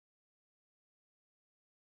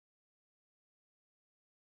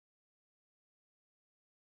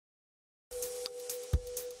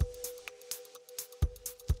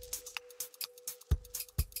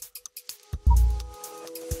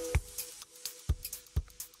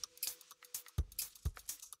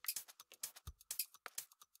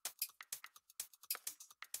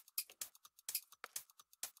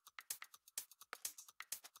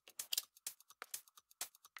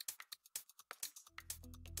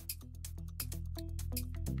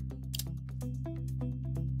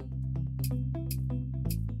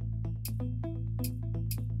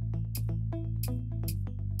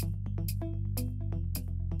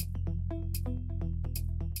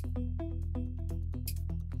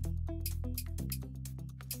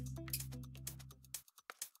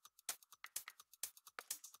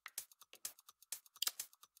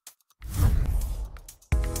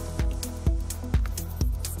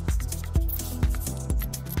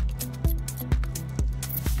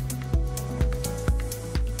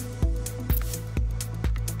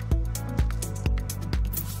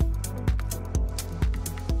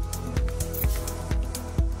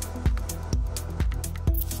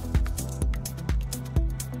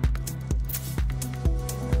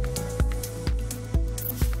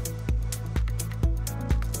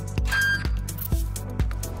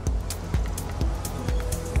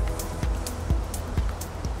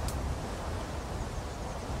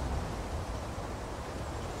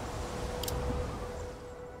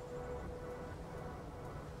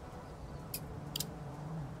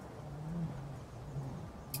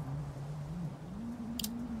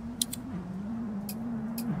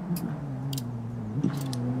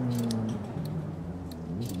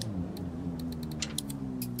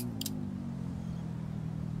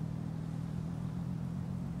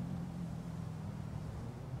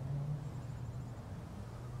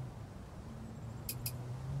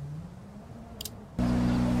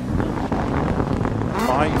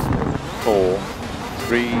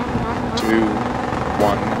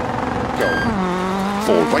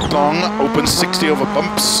Right long, opens 60 over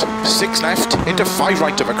bumps, 6 left, into 5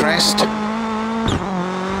 right of a crest,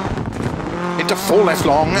 into 4 left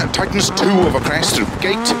long, tightens 2 over crest through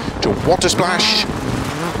gate to water splash,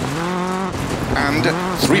 and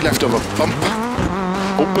 3 left over bump,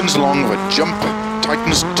 opens long of a jump,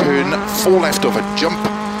 tightens turn, 4 left over jump,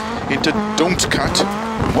 into don't cut,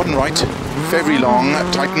 1 right, very long,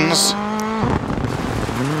 tightens,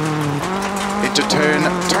 into turn,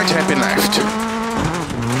 tight hairpin left.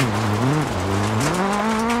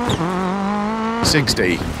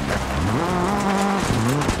 60.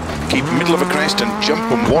 Keep middle of a crest and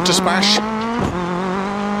jump and water splash.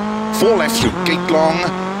 4 left through gate long,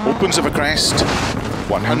 opens of a crest,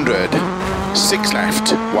 100. 6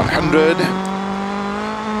 left, 100.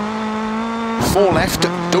 4 left,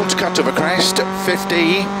 don't cut of a crest,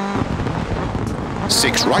 50.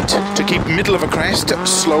 6 right to keep middle of a crest,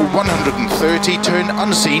 slow 130, turn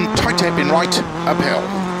unseen, tight hairpin right, uphill.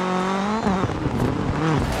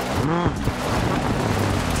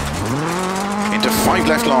 Into 5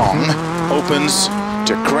 left long, opens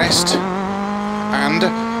to crest, and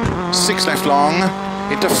 6 left long,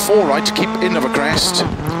 into 4 right to keep in of a crest,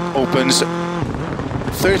 opens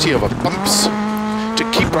 30 over bumps, to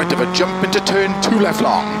keep right of a jump into turn 2 left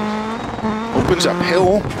long, opens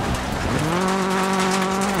uphill,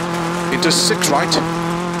 into 6 right,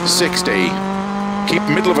 60, keep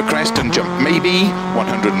middle of a crest and jump maybe,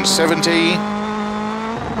 170,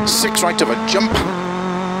 6 right of a jump,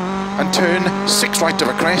 and turn 6 right of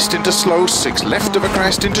a crest into slow, 6 left of a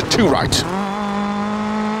crest into 2 right.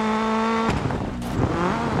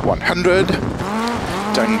 100,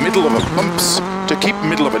 down middle of a bumps, to keep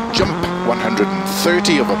middle of a jump,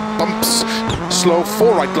 130 of a bumps, slow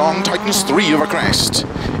 4 right long, tightens 3 of a crest,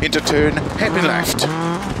 into turn, hairpin left.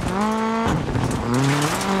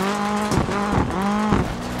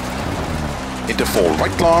 Into 4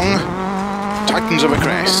 right long, tightens of a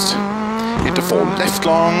crest, into 4 left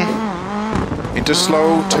long, into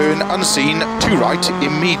slow, turn unseen, 2 right,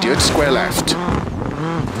 immediate square left.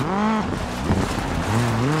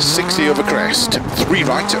 60 over crest, 3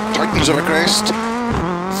 right, tightens over crest,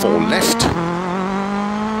 4 left,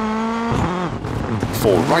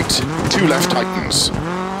 4 right, 2 left tightens,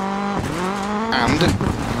 and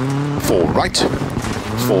 4 right,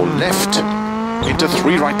 4 left, into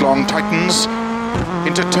 3 right long tightens,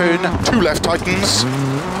 into turn, 2 left tightens,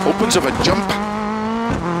 opens of a jump,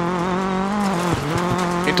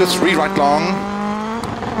 into 3 right long,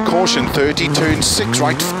 caution 30, turn 6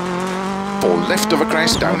 right, 4 left of a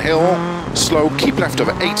crest, downhill, slow, keep left of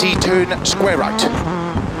 80, turn, square right.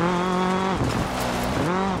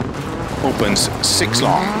 Opens 6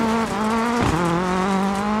 long.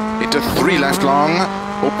 Into 3 left long,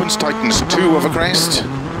 opens, tightens 2 of a crest.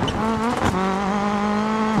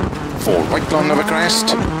 4 right long of a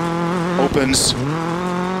crest, opens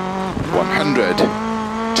 100.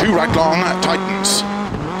 2 right long, tightens.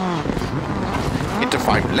 Into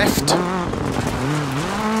 5 left.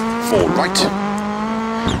 4 right,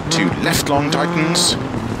 2 left long tightens,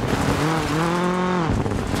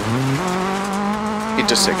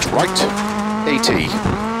 into 6 right, 80,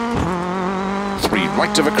 3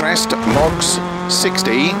 right of a crest, logs,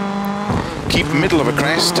 60, keep middle of a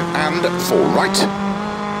crest, and 4 right,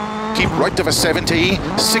 keep right of a 70,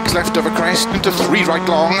 6 left of a crest, into 3 right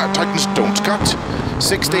long, tightens, don't cut,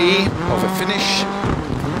 60, over finish,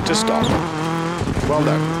 to stop. Well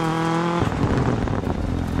done.